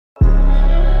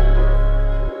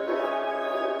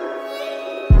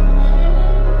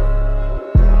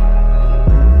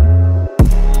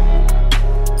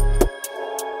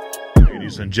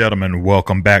and gentlemen,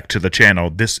 welcome back to the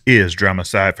channel. This is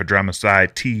DramaSydE for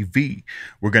DramaSydE TV.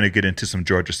 We're going to get into some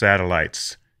Georgia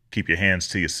satellites. Keep your hands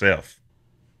to yourself.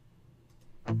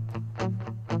 I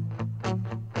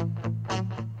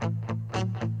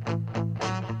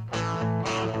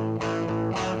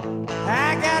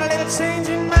got a little change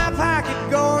in my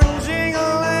pocket going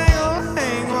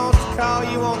jingle-lang-a-lang. Want to call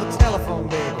you on the telephone,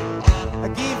 baby. I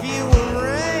give you a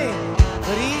ring,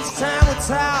 but each time we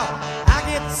talk, I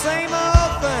get the same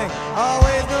old thing.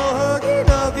 Always no huggy,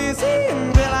 no kissy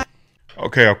until I...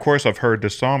 Okay, of course I've heard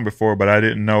this song before, but I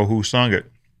didn't know who sung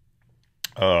it.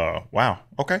 Wow.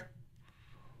 Okay.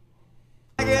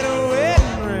 I get a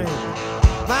wedding ring.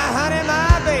 My honey,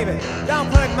 my baby, don't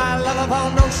put my love up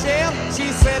on no shelf. She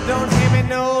said don't hand me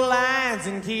no lines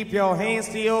and keep your hands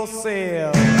to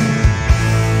yourself. Ooh,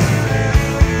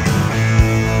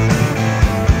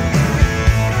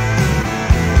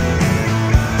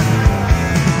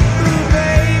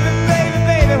 baby, baby,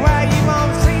 baby, why you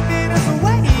wanna sing this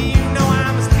away? You know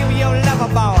I'm still your lover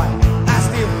boy. I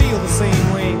still feel the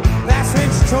same way. That's when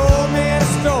she told me the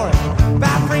story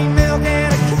about free milk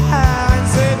and a cow, and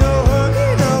said no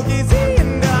huggy, no kissy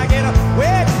until I get a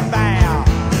wedding vow.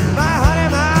 My honey,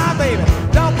 my baby,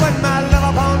 don't put my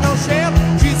love up on no shelf.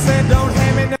 She said don't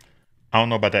hand me no... I don't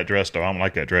know about that dress, though. I don't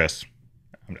like that dress.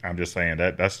 I'm just saying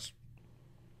that's...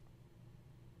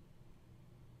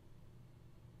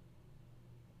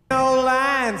 no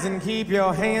lines and keep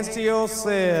your hands to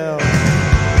yourself.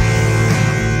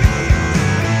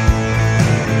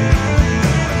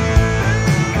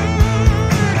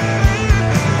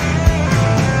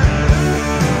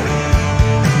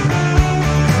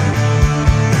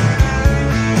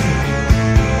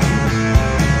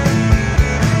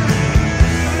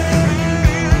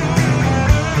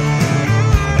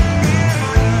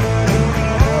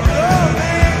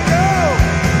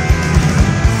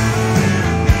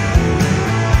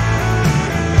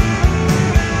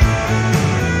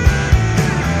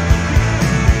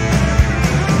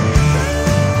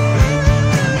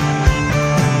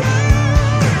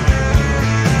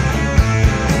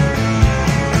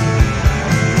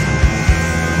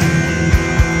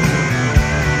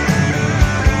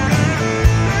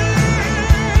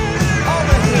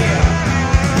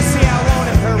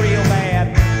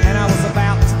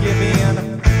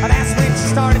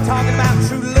 Started talking about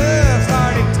true love,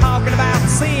 started talking about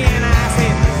sin. I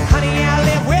said, honey, I'll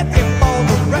live with you for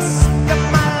the rest of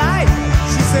my life.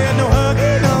 She said, no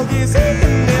huggy, no kissy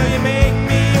until you make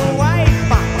me your wife.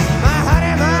 My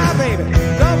honey, my baby,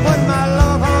 don't put my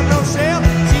love on no shelf.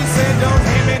 She said, don't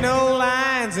hand me no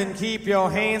lines and keep your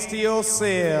hands to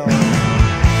yourself.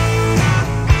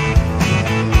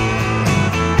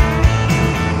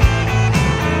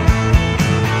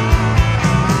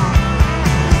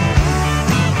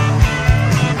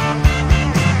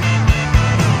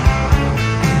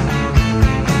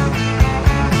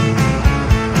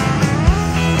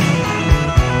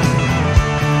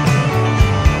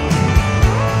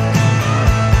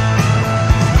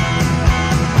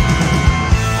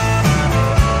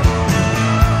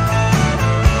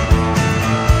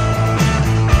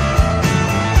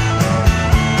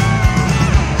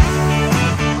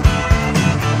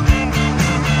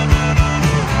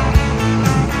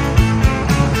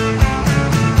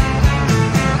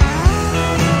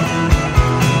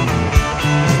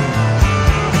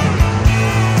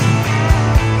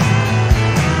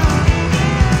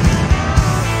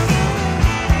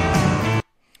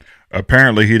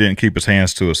 Apparently, he didn't keep his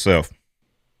hands to himself.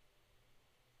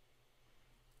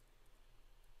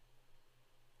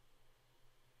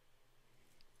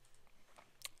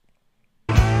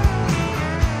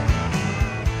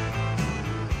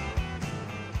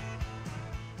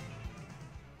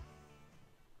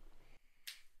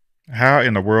 How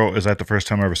in the world is that the first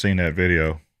time I've ever seen that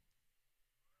video?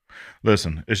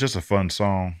 Listen, it's just a fun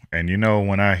song. And you know,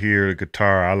 when I hear the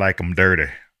guitar, I like them dirty.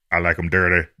 I like them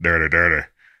dirty, dirty, dirty.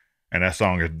 And that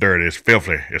song is dirty. It's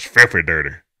filthy. It's filthy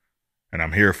dirty. And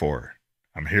I'm here for it.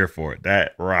 I'm here for it.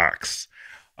 That rocks.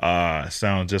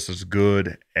 Sounds just as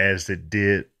good as it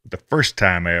did the first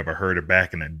time I ever heard it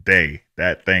back in the day.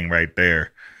 That thing right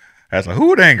there. That's a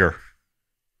hoot-anger.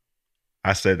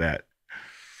 I said that.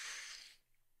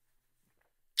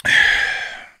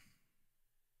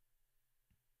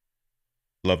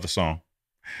 Love the song.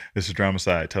 This is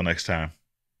DramaSydE. Till next time.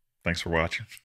 Thanks for watching.